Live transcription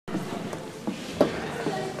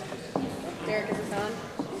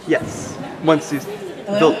Yes. Once he's...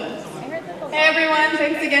 Hello? Hey everyone,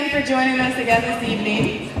 thanks again for joining us again this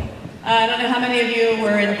evening. I don't know how many of you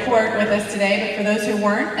were in court with us today, but for those who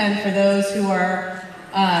weren't, and for those who are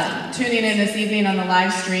tuning in this evening on the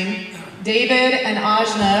live stream, David and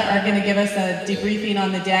Ajna are going to give us a debriefing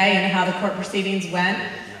on the day and how the court proceedings went,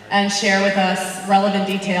 and share with us relevant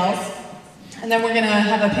details. And then we're going to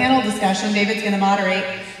have a panel discussion. David's going to moderate,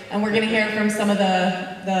 and we're going to hear from some of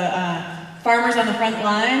the farmers on the front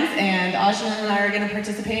lines, and Ajna and I are going to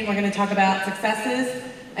participate. We're going to talk about successes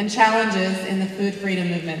and challenges in the food freedom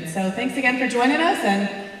movement. So thanks again for joining us, and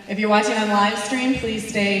if you're watching on live stream, please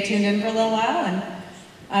stay tuned in for a little while,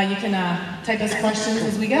 and you can type us questions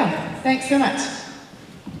as we go. Thanks so much.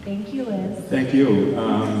 Thank you, Liz. Thank you,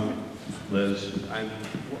 Liz.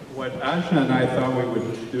 What Ajna and I thought we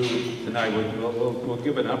would do tonight, we'll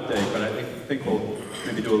give an update, but I think we'll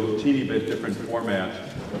maybe do a teeny bit different format.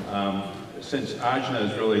 Since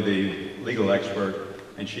Ajna is really the legal expert,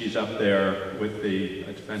 and she's up there with the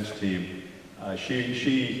defense team,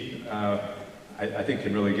 she I think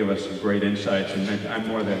can really give us some great insights, and I'm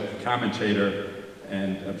more the commentator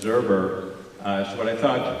and observer. So what I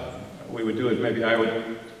thought we would do is maybe I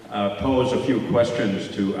would pose a few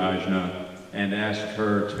questions to Ajna and ask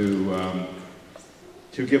her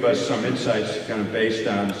to give us some insights kind of based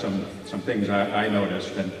on some things I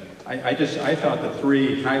noticed. And I thought the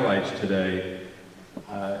three highlights today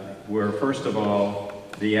were, first of all,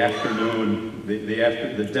 the afternoon,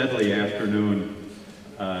 the deadly afternoon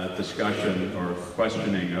discussion or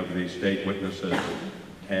questioning of the state witnesses.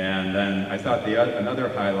 And then I thought another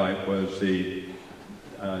highlight was the,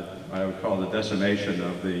 I would call the decimation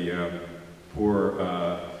of the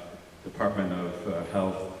poor Department of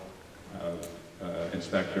Health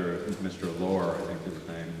Inspector, Mr. Lohr, I think his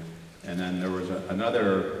name. And then there was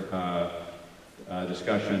another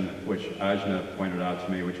discussion which Ajna pointed out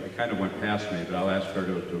to me, which I kind of went past me, but I'll ask her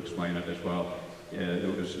to explain it as well.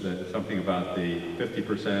 It was something about the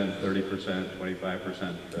 50%, 30%,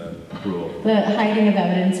 25% rule. The hiding of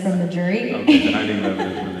evidence from the jury. Okay, the hiding of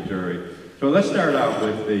evidence from the jury. So let's start out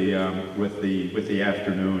with the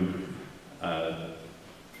afternoon,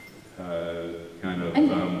 kind of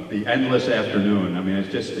the endless afternoon. I mean,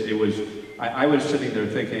 it was. I was sitting there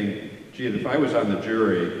thinking, gee, if I was on the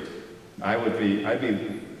jury, I'd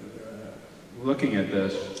be looking at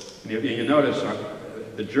this. And you notice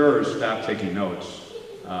the jurors stopped taking notes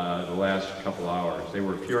the last couple hours. They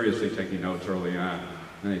were furiously taking notes early on,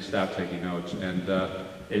 and they stopped taking notes. And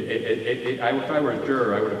if I were a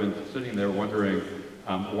juror, I would have been sitting there wondering,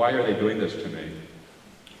 why are they doing this to me?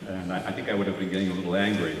 And I think I would have been getting a little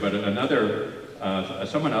angry. But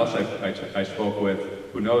someone else I spoke with,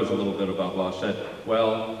 who knows a little bit about law, said,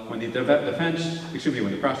 well, when the when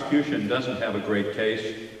the prosecution doesn't have a great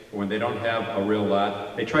case, or when they don't have a real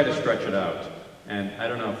lot, they try to stretch it out. And I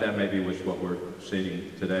don't know if that maybe was what we're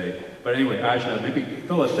seeing today. But anyway, Ajna, maybe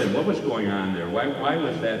fill us in. What was going on there? Why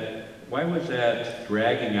was that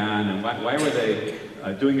dragging on, and why were they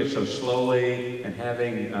doing it so slowly and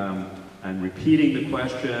having and repeating the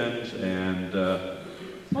questions and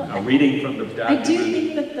reading from the documents? I do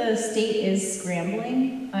think that the state is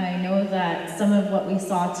scrambling. I know that some of what we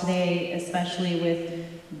saw today, especially with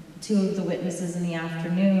two of the witnesses in the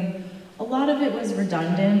afternoon, a lot of it was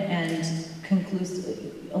redundant and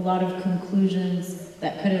a lot of conclusions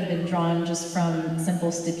that could have been drawn just from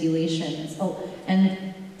simple stipulations.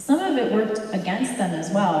 And some of it worked against them as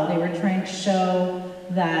well. They were trying to show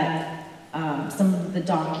that some of the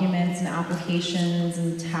documents and applications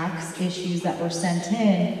and tax issues that were sent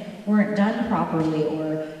in weren't done properly,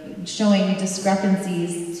 or showing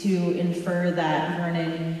discrepancies to infer that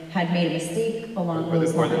Vernon had made a mistake along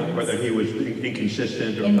those lines. Whether he was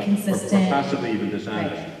inconsistent or possibly even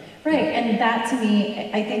dishonest. Right, and that to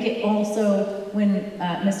me, I think it also, when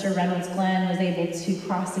Mr. Reynolds-Glenn was able to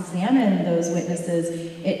cross-examine those witnesses,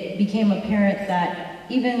 it became apparent that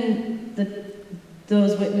even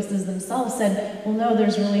those witnesses themselves said, well, no,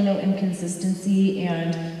 there's really no inconsistency,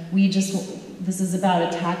 and this is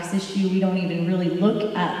about a tax issue, we don't even really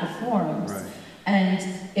look at the forms. Right. And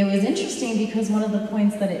it was interesting because one of the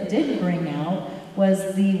points that it did bring out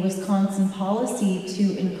was the Wisconsin policy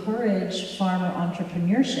to encourage farmer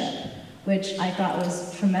entrepreneurship, which I thought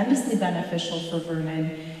was tremendously beneficial for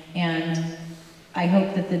Vernon, and I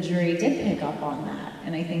hope that the jury did pick up on that.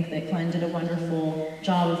 And I think that Glenn did a wonderful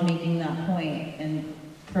job of making that point and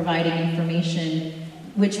providing information,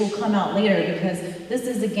 which will come out later, because this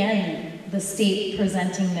is, again, the state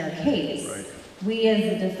presenting their case. Right. We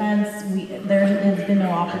as the defense, there has been no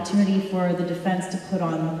opportunity for the defense to put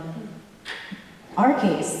on our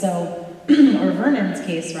case, or Vernon's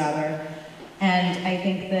case rather. And I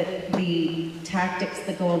think that the tactics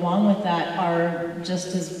that go along with that are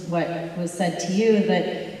just as what was said to you,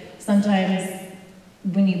 that sometimes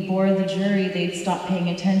when you bore the jury, they stop paying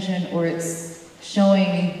attention, or it's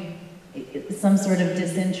showing some sort of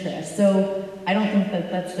disinterest. So I don't think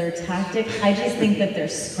that that's their tactic. I just think that they're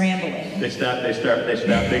scrambling. They stop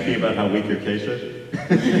thinking about how weak your case is.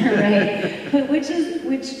 Right, but which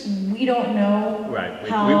we don't know. Right,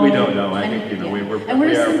 how, we don't know. I think, you know,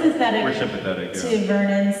 we're sympathetic. To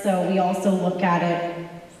Vernon, so we also look at it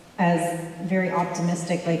as very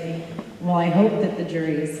optimistic, like, well, I hope that the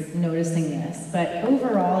jury is noticing this. But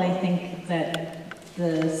overall, I think that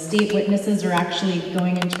the state witnesses are actually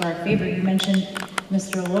going into our favor. You mentioned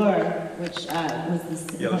Mr. Lohr, which was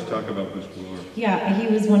this... Yeah, let's talk about Mr. Lohr. Yeah, he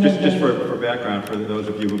was one of the... Just for background, for those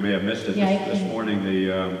of you who may have missed it, this morning,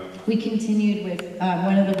 we continued with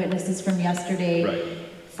one of the witnesses from yesterday, right,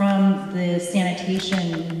 from the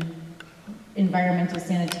environmental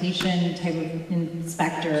sanitation type of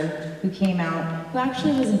inspector who came out, who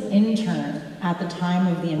actually was an intern at the time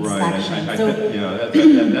of the inspection. Right,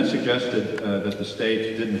 that suggested that the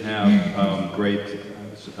state didn't have great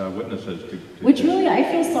witnesses. Which really, I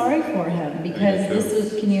feel sorry for him,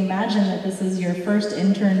 because can you imagine that this is your first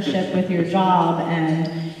internship with your job,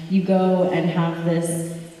 and you go and have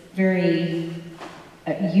this very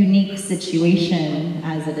unique situation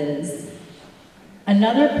as it is.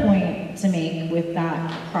 Another point to make with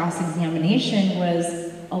that cross-examination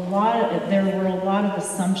was there were a lot of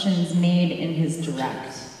assumptions made in his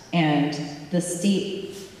direct, and the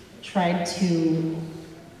state tried to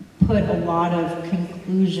put a lot of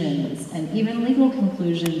conclusions, and even legal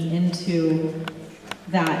conclusions, into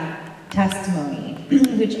that testimony,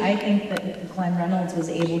 which I think that Glenn Reynolds was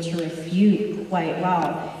able to refute quite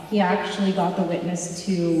well. He actually got the witness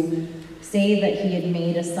to say that he had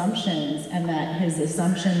made assumptions and that his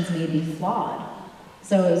assumptions may be flawed.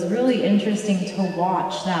 So it was really interesting to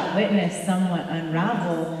watch that witness somewhat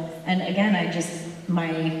unravel. And again,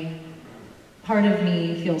 part of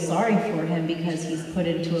me feels sorry for him, because he's put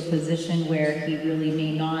into a position where he really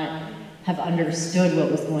may not have understood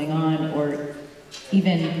what was going on, or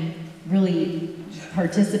even really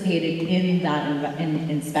participated in that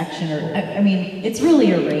inspection. Or I mean, it's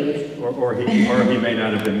really a raid. Or he may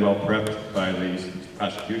not have been well prepped by the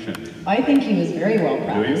prosecution. I think he was very well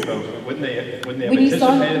prepped. Do you? So wouldn't they have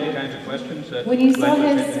anticipated the kinds of questions that when you saw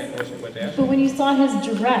but when you saw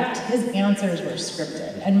his direct, his answers were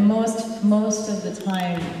scripted, and most of the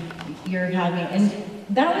time you're having, and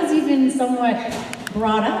that was even somewhat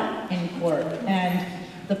brought up in court, and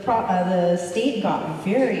the state got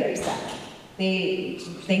very upset. They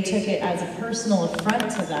took it as a personal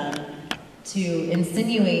affront to them to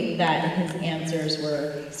insinuate that his answers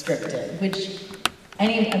were scripted, which, I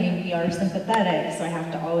mean, we are sympathetic, so I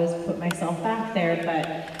have to always put myself back there,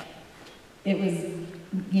 but it was,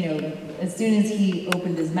 you know, as soon as he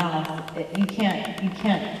opened his mouth, you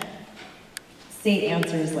can't say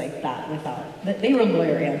answers like that they were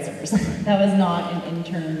lawyer answers. That was not an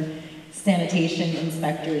intern sanitation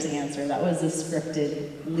inspector's answer. That was a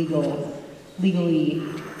scripted, legally,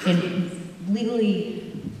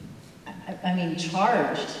 I mean,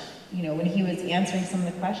 charged. You know, when he was answering some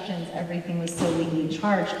of the questions, everything was so legally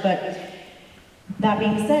charged. But that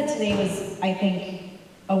being said, today was, I think,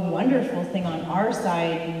 a wonderful thing on our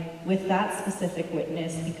side with that specific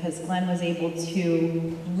witness, because Glenn was able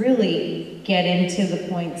to really get into the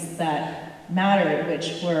points that mattered,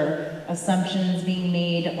 which were assumptions being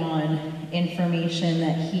made on information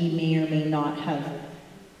that he may or may not have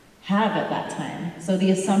at that time. So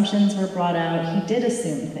the assumptions were brought out. He did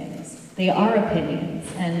assume things. They are opinions,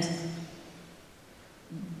 and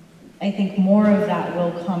I think more of that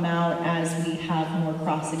will come out as we have more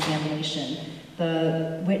cross-examination.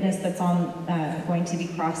 The witness that's going to be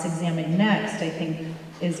cross-examined next, I think,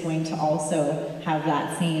 is going to also have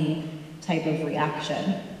that same type of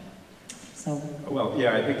reaction. So. Well,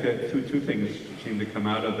 yeah, I think that two things seem to come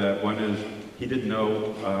out of that. One is he didn't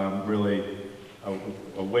know really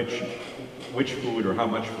which food or how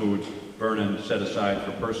much food Vernon set aside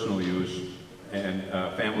for personal use and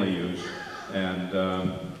family use, and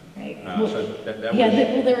right. So that yeah,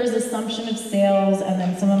 well, there was assumption of sales, and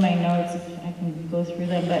then some of my notes, if I can go through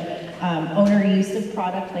them, but owner use of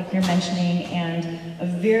product, like you're mentioning, and a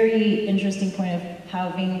very interesting point of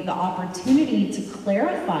having the opportunity to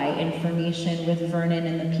clarify information with Vernon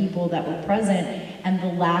and the people that were present, and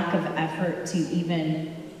the lack of effort to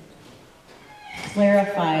even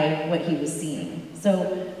clarify what he was seeing.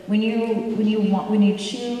 So when you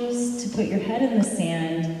choose to put your head in the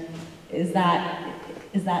sand, is that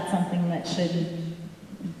something that should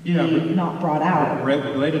Yeah, not brought out.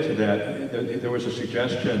 Related to that, there was a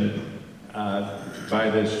suggestion by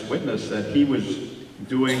this witness that he was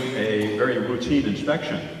doing a very routine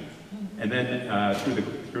inspection. And then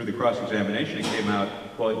through the cross-examination, it came out,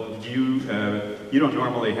 well, you don't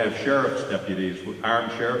normally have sheriff's deputies,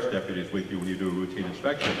 armed sheriff's deputies with you when you do a routine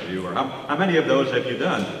inspection, do you? Or how many of those have you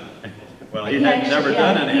done? Well, he had never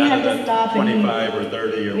done any out of the 25 or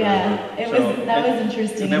 30 or whatever. That was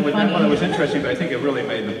interesting. Well, it was interesting, but I think it really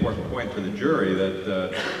made an important point to the jury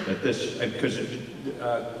that this, because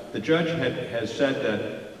the judge has said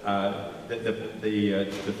that the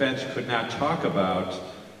defense could not talk about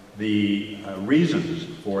the reasons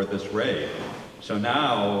for this raid. So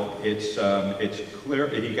now it's clear,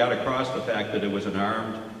 he got across the fact that it was an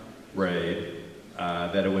armed raid,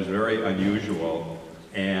 that it was very unusual,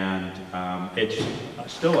 and it's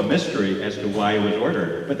still a mystery as to why it was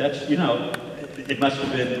ordered. But that's, you know, it must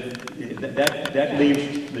have been, that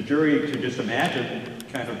leaves the jury to just imagine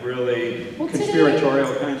kind of really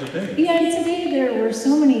conspiratorial kinds of things. Yeah, today there were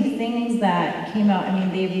so many things that came out. I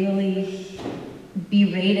mean, they really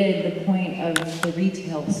berated the point of the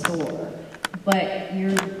retail store. But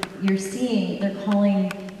you're seeing, they're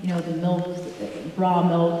calling, you know, the milk, raw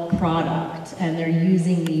milk product, and they're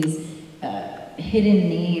using these hidden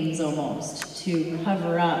names almost to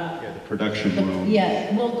cover up. Yeah, the production room.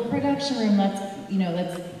 Yeah, well, the production room, that's, you know,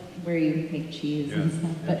 that's where you make cheese and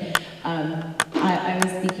stuff. But I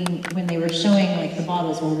was thinking when they were showing like the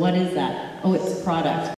bottles, well, what is that? Oh, it's a product.